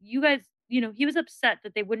 Now, like, you guys," he was upset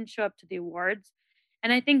that they wouldn't show up to the awards.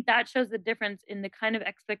 And I think that shows the difference in the kind of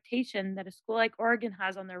expectation that a school like Oregon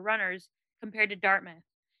has on their runners compared to Dartmouth.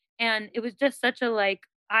 And it was just such a, like,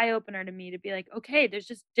 eye opener to me to be like, okay, there's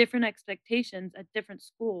just different expectations at different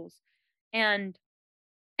schools. And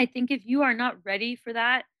I think if you are not ready for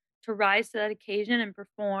that, to rise to that occasion and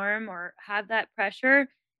perform or have that pressure,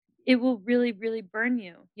 it will really, really burn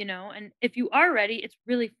you. And if you are ready, it's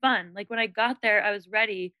really fun. Like when I got there, I was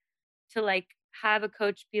ready to, like, have a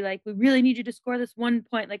coach be like, "We really need you to score this 1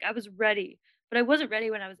 point." Like I was ready, but I wasn't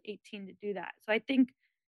ready when I was 18 to do that. So I think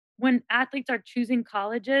when athletes are choosing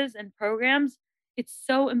colleges and programs, it's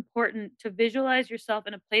so important to visualize yourself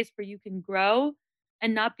in a place where you can grow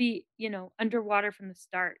and not be, underwater from the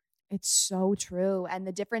start. It's so true. And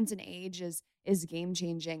the difference in age is game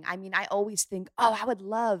changing. I mean, I always think, oh, I would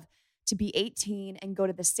love to be 18 and go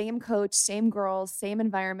to the same coach, same girls, same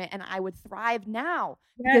environment, and I would thrive now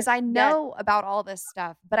because Yes, I yes. know about all this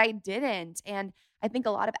stuff, but I didn't. And I think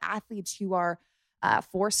a lot of athletes who are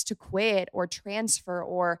forced to quit or transfer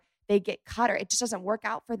or they get cut or it just doesn't work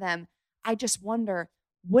out for them. I just wonder,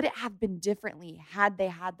 would it have been differently had they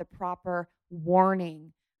had the proper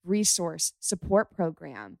warning, resource, support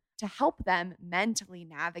program to help them mentally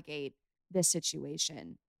navigate this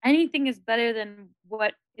situation? Anything is better than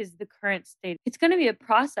what is the current state. It's going to be a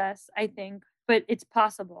process, I think, but it's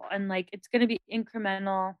possible. And like, it's going to be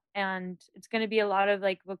incremental and it's going to be a lot of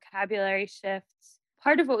like vocabulary shifts.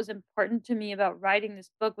 Part of what was important to me about writing this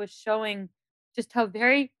book was showing just how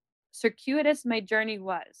very circuitous my journey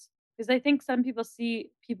was. Because I think some people see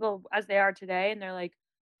people as they are today and they're like,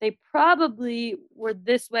 they probably were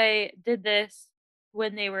this way, did this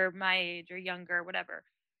when they were my age or younger or whatever.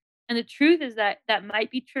 And the truth is that that might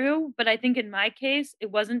be true, but I think in my case, it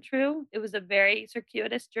wasn't true. It was a very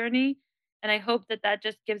circuitous journey. And I hope that that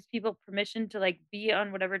just gives people permission to like be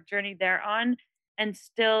on whatever journey they're on and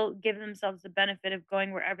still give themselves the benefit of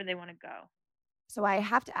going wherever they want to go. So I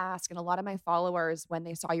have to ask, and a lot of my followers, when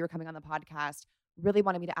they saw you were coming on the podcast, really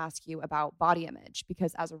wanted me to ask you about body image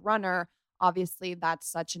because as a runner, obviously that's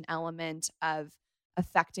such an element of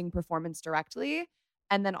affecting performance directly.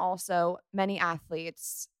 And then also many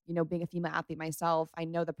athletes, being a female athlete myself, I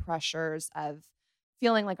know the pressures of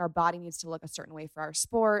feeling like our body needs to look a certain way for our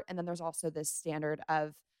sport. And then there's also this standard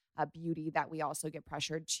of beauty that we also get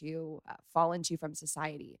pressured to fall into from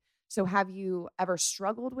society. So have you ever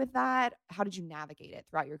struggled with that? How did you navigate it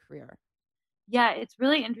throughout your career? Yeah, it's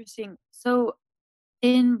really interesting. So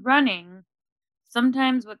in running,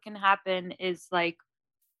 sometimes what can happen is like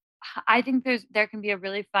I think there can be a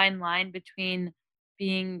really fine line between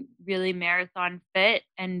being really marathon fit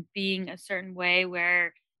and being a certain way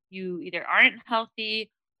where you either aren't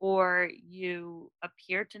healthy or you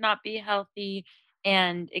appear to not be healthy,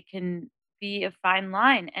 and it can be a fine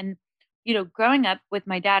line. And growing up with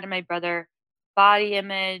my dad and my brother, body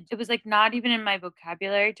image, it was like not even in my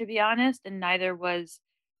vocabulary, to be honest, and neither was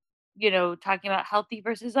talking about healthy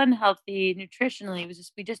versus unhealthy nutritionally. It was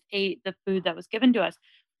just we just ate the food that was given to us.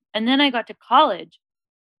 And then I got to college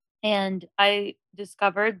and I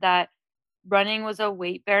discovered that running was a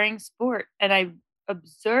weight bearing sport. And I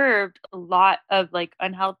observed a lot of like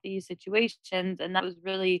unhealthy situations. And that was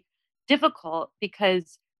really difficult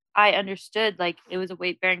because I understood like it was a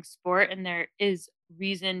weight bearing sport and there is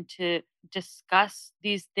reason to discuss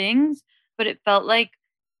these things. But it felt like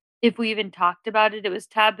if we even talked about it, it was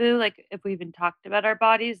taboo. Like if we even talked about our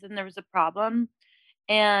bodies, then there was a problem.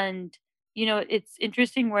 And, it's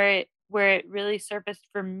interesting where it really surfaced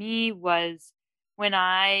for me was when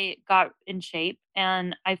I got in shape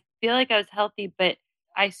and I feel like I was healthy, but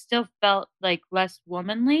I still felt like less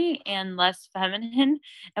womanly and less feminine.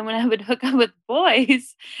 And when I would hook up with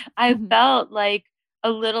boys, I felt like a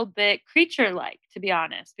little bit creature like, to be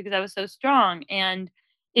honest, because I was so strong. And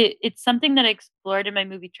it's something that I explored in my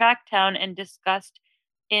movie Tracktown and discussed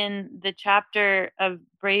in the chapter of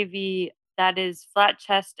Bravey that is flat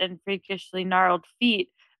chest and freakishly gnarled feet,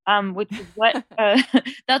 which is what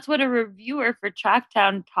that's what a reviewer for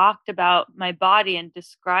Tracktown talked about my body and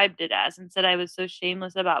described it as, and said I was so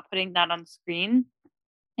shameless about putting that on screen.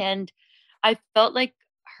 And I felt like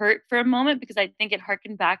hurt for a moment because I think it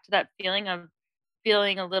harkened back to that feeling of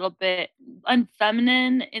feeling a little bit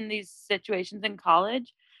unfeminine in these situations in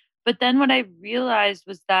college. But then what I realized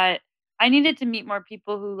was that I needed to meet more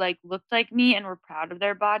people who like looked like me and were proud of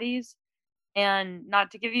their bodies. And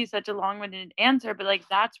not to give you such a long-winded answer, but like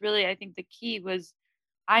that's really I think the key was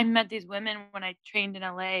I met these women when I trained in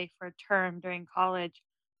LA for a term during college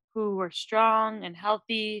who were strong and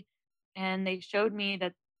healthy, and they showed me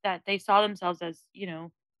that they saw themselves as,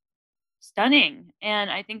 stunning,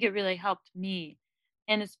 and I think it really helped me.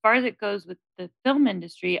 And as far as it goes with the film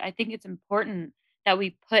industry, I think it's important that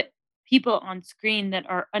we put people on screen that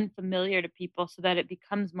are unfamiliar to people so that it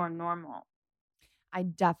becomes more normal. I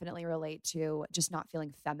definitely relate to just not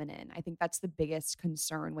feeling feminine. I think that's the biggest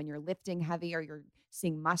concern when you're lifting heavy or you're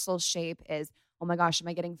seeing muscle shape is, oh my gosh, am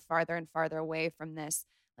I getting farther and farther away from this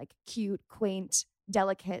like cute, quaint,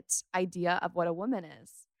 delicate idea of what a woman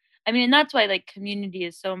is? I mean, and that's why like community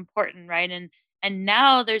is so important, right? And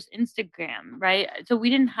now there's Instagram, right? So we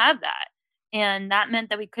didn't have that. And that meant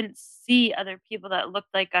that we couldn't see other people that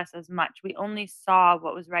looked like us as much. We only saw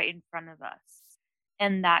what was right in front of us.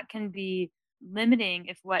 And that can be limiting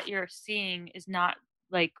if what you're seeing is not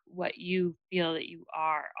like what you feel that you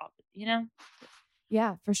are,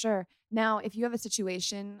 Yeah, for sure. Now, if you have a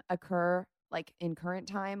situation occur like in current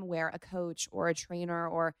time where a coach or a trainer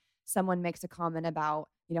or someone makes a comment about,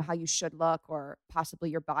 how you should look or possibly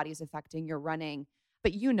your body's affecting your running,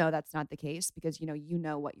 but that's not the case because you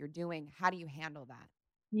know what you're doing. How do you handle that?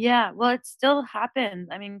 Yeah, well, it still happens.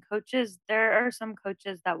 I mean, there are some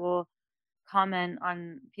coaches that will comment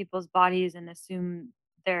on people's bodies and assume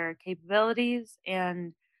their capabilities.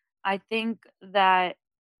 And I think that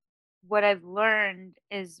what I've learned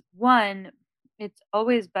is one, it's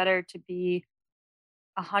always better to be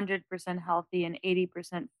 100% healthy and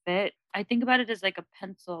 80% fit. I think about it as like a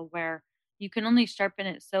pencil where you can only sharpen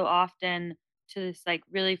it so often to this like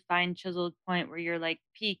really fine chiseled point where you're like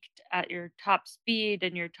peaked at your top speed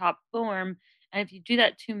and your top form. And if you do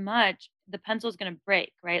that too much, the pencil's going to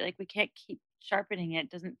break, right? Like we can't keep sharpening it,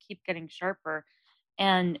 it doesn't keep getting sharper.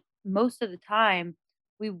 And most of the time,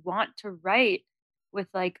 we want to write with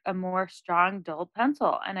like a more strong, dull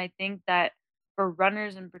pencil. And I think that for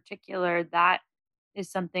runners in particular, that is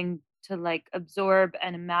something to like absorb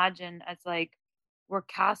and imagine as like we're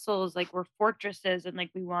castles, like we're fortresses, and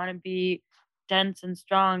like we want to be dense and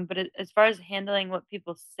strong. But as far as handling what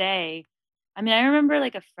people say, I mean, I remember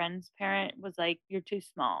like a friend's parent was like, "You're too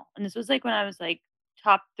small," and this was like when I was like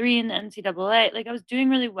top 3 in the NCAA. Like I was doing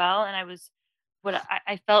really well, and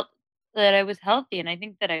I felt that I was healthy, and I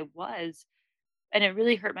think that I was. And it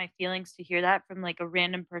really hurt my feelings to hear that from like a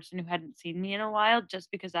random person who hadn't seen me in a while just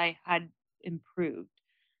because I had improved.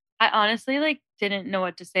 I honestly, like, didn't know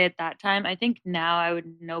what to say at that time. I think now I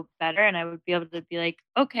would know better and I would be able to be like,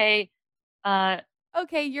 "Okay, uh"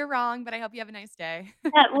 Okay, you're wrong, but I hope you have a nice day.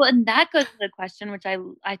 yeah, well, and that goes to the question, which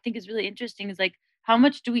I think is really interesting, is like, how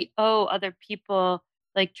much do we owe other people,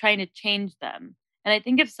 like, trying to change them? And I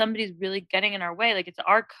think if somebody's really getting in our way, like it's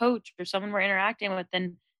our coach or someone we're interacting with,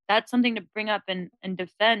 then that's something to bring up and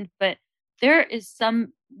defend. But there is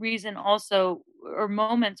some reason also or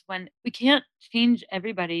moments when we can't change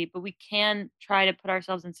everybody, but we can try to put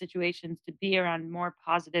ourselves in situations to be around more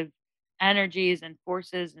positive energies and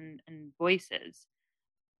forces and voices.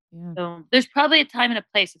 Yeah. So, there's probably a time and a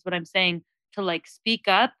place, is what I'm saying, to, like, speak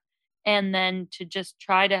up and then to just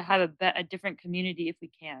try to have a different community if we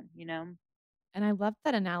can, you know? And I love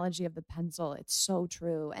that analogy of the pencil. It's so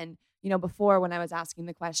true. And, before when I was asking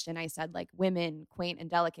the question, I said like women, quaint and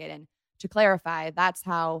delicate. And to clarify, that's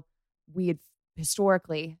how we had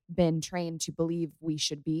historically been trained to believe we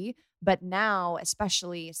should be. But now,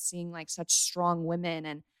 especially seeing like such strong women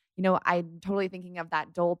and, I'm totally thinking of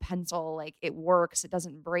that dull pencil. Like it works. It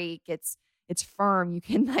doesn't break. It's firm. You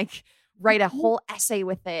can like write a whole essay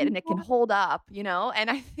with it and it can hold up, and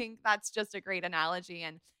I think that's just a great analogy.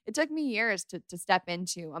 And it took me years to step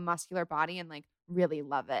into a muscular body and like really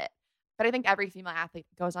love it. But I think every female athlete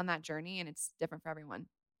goes on that journey and it's different for everyone.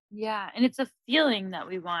 Yeah, and it's a feeling that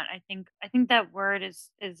we want. I think that word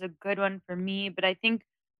is a good one for me, but I think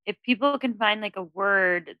if people can find, like, a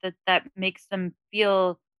word that makes them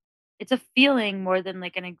feel it's a feeling more than,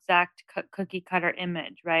 like, an exact cookie cutter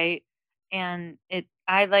image, right? And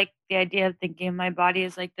I like the idea of thinking of my body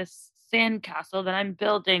as, like, this sandcastle that I'm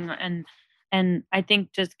building, and I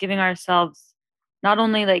think just giving ourselves not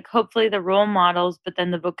only, like, hopefully the role models, but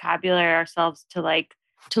then the vocabulary ourselves to, like,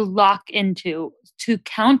 to lock into, to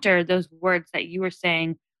counter those words that you were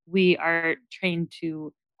saying we are trained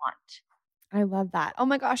to want. I love that. Oh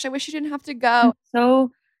my gosh, I wish you didn't have to I'm go.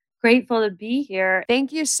 so grateful to be here.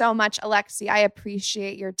 Thank you so much, Alexi. I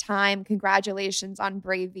appreciate your time. Congratulations on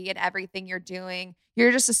Bravey and everything you're doing.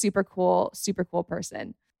 You're just a super cool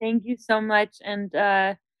person. Thank you so much, and,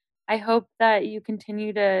 I hope that you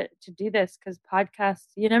continue to do this because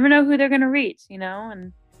podcasts, you never know who they're gonna reach,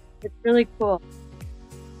 and it's really cool.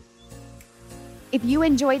 If you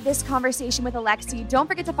enjoyed this conversation with Alexi, don't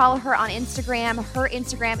forget to follow her on Instagram. Her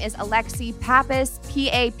Instagram is Alexi Pappas,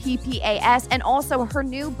 Pappas, and also her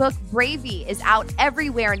new book, Bravey, is out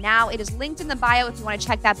everywhere now. It is linked in the bio if you want to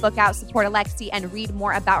check that book out, support Alexi, and read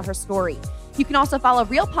more about her story. You can also follow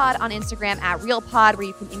RealPod on Instagram at RealPod, where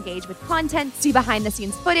you can engage with content, see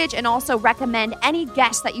behind-the-scenes footage, and also recommend any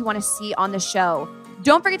guests that you want to see on the show.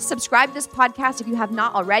 Don't forget to subscribe to this podcast if you have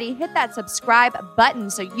not already. Hit that subscribe button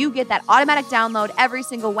so you get that automatic download every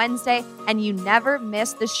single Wednesday and you never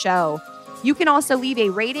miss the show. You can also leave a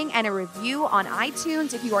rating and a review on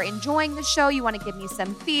iTunes if you are enjoying the show. You want to give me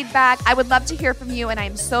some feedback. I would love to hear from you, and I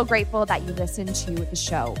am so grateful that you listen to the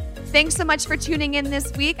show. Thanks so much for tuning in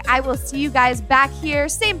this week. I will see you guys back here,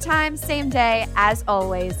 same time, same day. As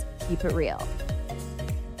always, keep it real.